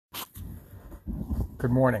Good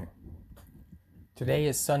morning. Today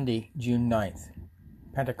is Sunday, June 9th,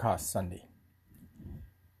 Pentecost Sunday.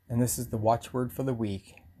 And this is the watchword for the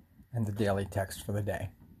week and the daily text for the day.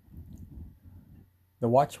 The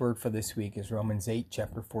watchword for this week is Romans 8,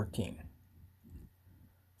 chapter 14.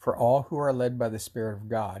 For all who are led by the Spirit of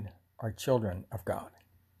God are children of God.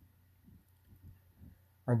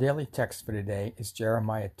 Our daily text for today is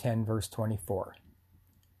Jeremiah 10, verse 24.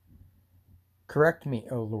 Correct me,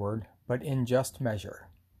 O Lord, but in just measure,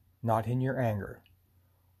 not in your anger,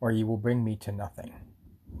 or you will bring me to nothing.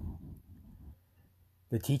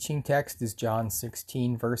 The teaching text is John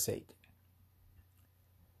 16, verse 8.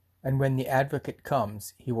 And when the Advocate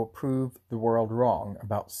comes, he will prove the world wrong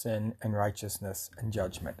about sin and righteousness and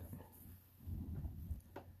judgment.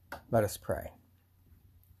 Let us pray.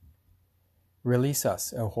 Release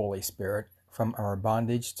us, O Holy Spirit, from our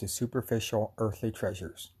bondage to superficial earthly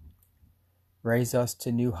treasures. Raise us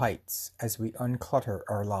to new heights as we unclutter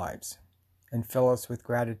our lives, and fill us with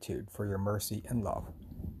gratitude for your mercy and love.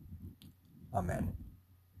 Amen.